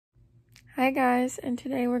Hi guys, and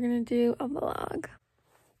today we're gonna do a vlog.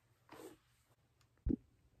 I'm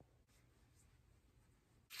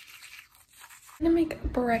gonna make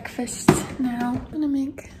breakfast now. I'm gonna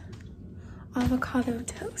make avocado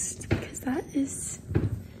toast because it's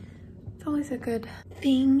always a good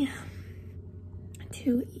thing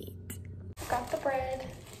to eat. Got the bread,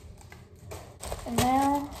 and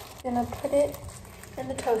now I'm gonna put it in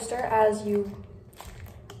the toaster as you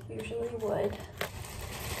usually would.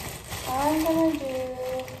 I'm gonna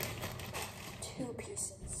do 2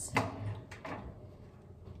 pieces.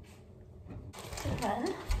 And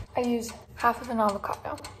then I use half of an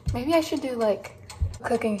avocado. Maybe I should do like a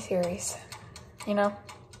cooking series, you know?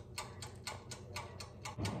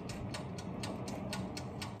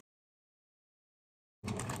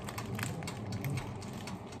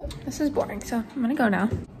 This is boring, so I'm gonna go now.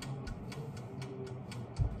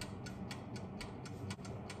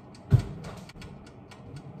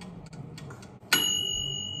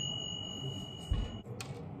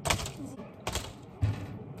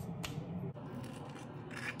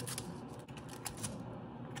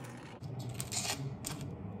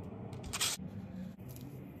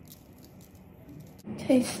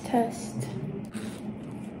 Taste test.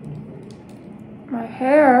 My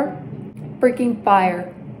hair, freaking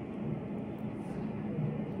fire.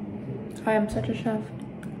 I am such a chef.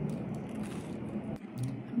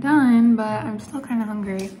 I'm done, but I'm still kind of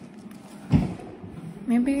hungry.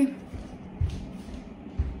 Maybe,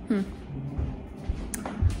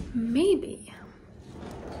 maybe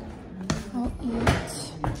I'll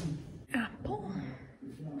eat apple.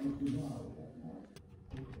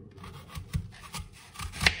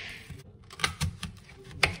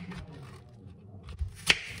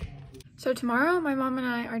 So tomorrow, my mom and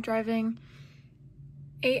I are driving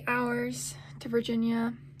 8 hours to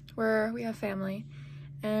Virginia, where we have family,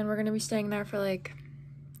 and we're gonna be staying there for like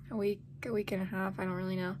a week and a half. I don't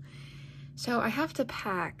really know. So I have to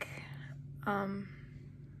pack.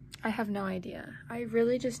 I have no idea. I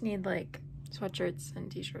really just need like sweatshirts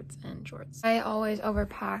and t-shirts and shorts. I always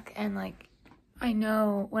overpack, and like I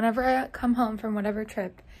know whenever I come home from whatever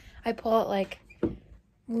trip, I pull out like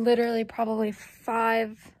literally probably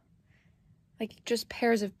 5 like just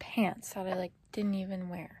pairs of pants that I like didn't even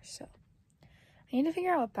wear. So I need to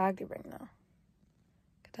figure out what bag to bring though.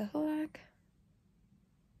 Get that whole bag.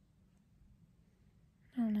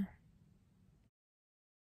 I don't know.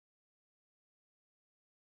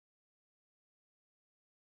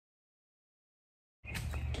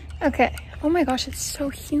 Okay. Oh my gosh, it's so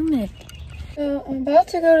humid. So I'm about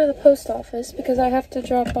to go to the post office because I have to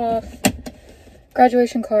drop off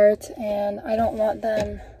graduation cards, and I don't want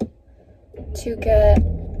them to get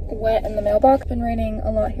wet in the mailbox. It's been raining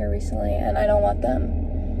a lot here recently, and I don't want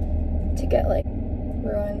them to get like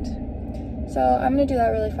ruined. So I'm gonna do that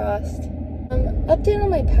really fast. Update on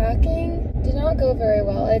my packing did not go very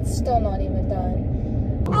well. It's still not even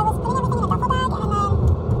done. I was putting everything in a duffel bag, and then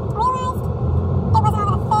realized it wasn't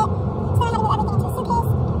all gonna fit. So then I had to move everything into a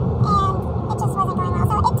suitcase, and it just wasn't going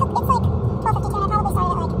well. So it's like 12:52, and I probably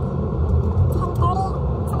started at like 10:30,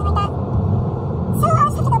 something like that. So I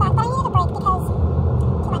was supposed to go back, but I needed a break because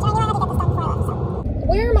too much. And I knew I had to get this done before I left. So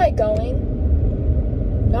where am I going?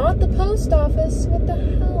 Not the post office. What the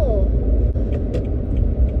hell?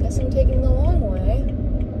 Guess I'm taking the long way.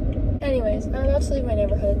 Anyways, I'm about to leave my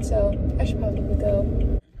neighborhood, so I should probably go.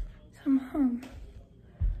 So I'm home.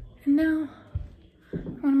 And now I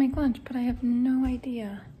want to make lunch, but I have no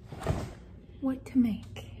idea what to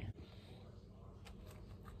make.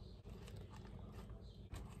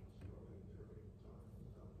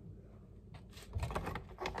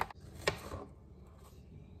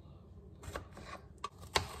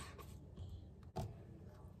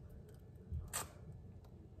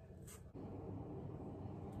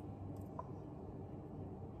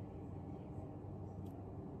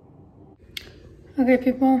 Okay,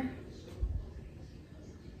 people.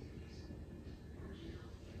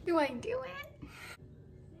 Do I do it?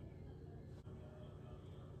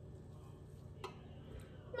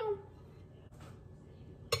 No.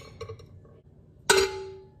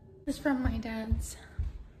 This is from my dad's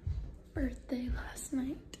birthday last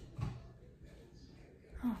night.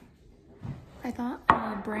 Oh, I thought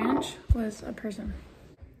a branch was a person.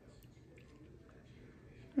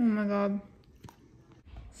 Oh my god.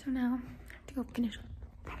 So now I have to go finish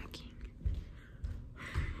packing.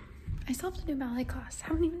 I still have to do ballet class. I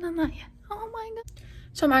haven't even done that yet. Oh my god.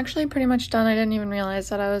 So I'm actually pretty much done. I didn't even realize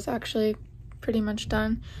that I was actually pretty much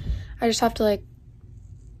done. I just have to like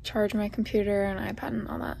charge my computer and iPad and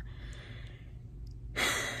all that.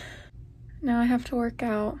 Now I have to work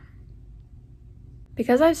out.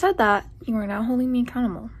 Because I've said that, you are now holding me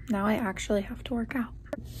accountable. Now I actually have to work out.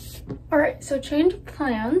 Alright, so change of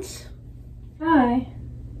plans. I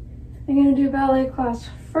am gonna do ballet class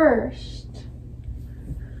first.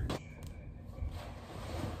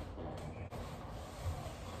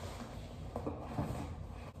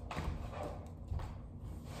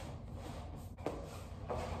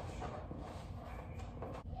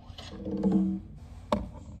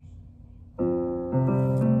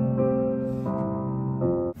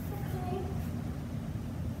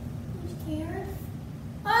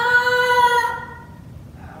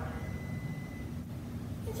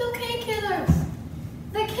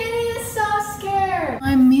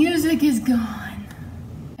 My music is gone.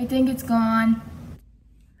 I think it's gone.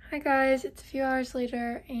 Hi guys, it's a few hours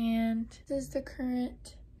later and this is the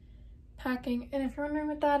current packing. And if you're wondering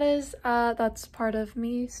what that is, that's part of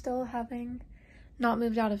me still having not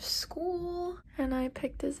moved out of school. And I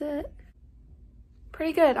picked is it.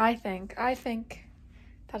 Pretty good, I think. I think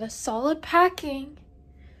that is solid packing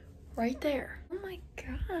right there. Oh my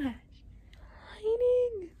gosh.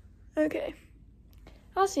 Lighting. Okay.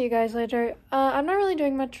 I'll see you guys later. I'm not really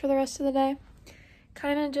doing much for the rest of the day.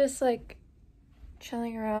 Kind of just like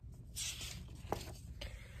chilling around.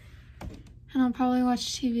 And I'll probably watch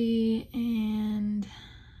TV and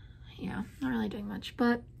yeah, not really doing much.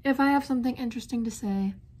 But if I have something interesting to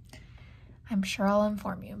say, I'm sure I'll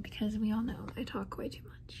inform you because we all know I talk way too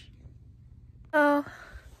much. Oh,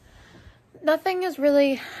 nothing has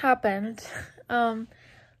really happened.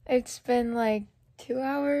 It's been like 2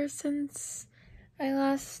 hours since I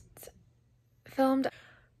last filmed,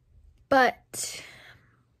 but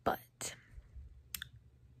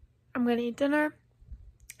I'm gonna eat dinner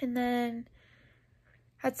and then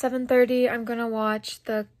at 7:30 I'm gonna watch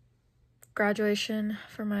the graduation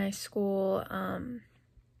for my school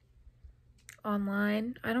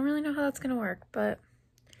online. I don't really know how that's gonna work, but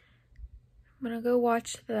I'm gonna go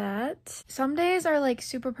watch that. Some days are like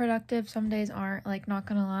super productive, some days aren't, like not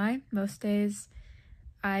gonna lie. Most days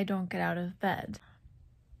I don't get out of bed.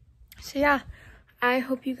 So yeah, I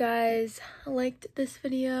hope you guys liked this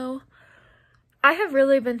video. I have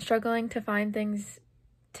really been struggling to find things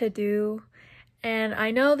to do, and I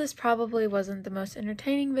know this probably wasn't the most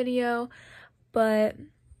entertaining video, but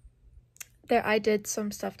I did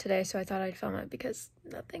some stuff today, so I thought I'd film it because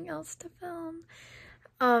nothing else to film.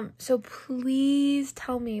 So please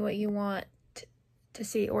tell me what you want to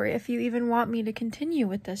see, or if you even want me to continue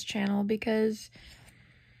with this channel, because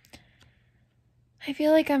I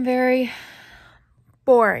feel like I'm very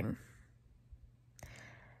boring.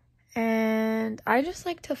 And I just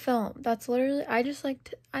like to film. That's literally, I just like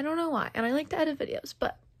to, I don't know why. And I like to edit videos,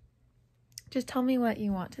 but just tell me what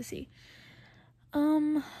you want to see.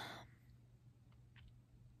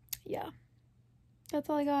 Yeah. That's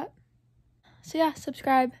all I got. So yeah,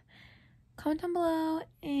 subscribe, comment down below,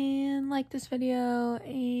 and like this video,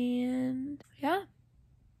 and yeah.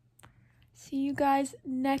 See you guys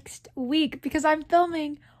next week because I'm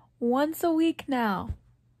filming once a week now.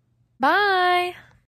 Bye!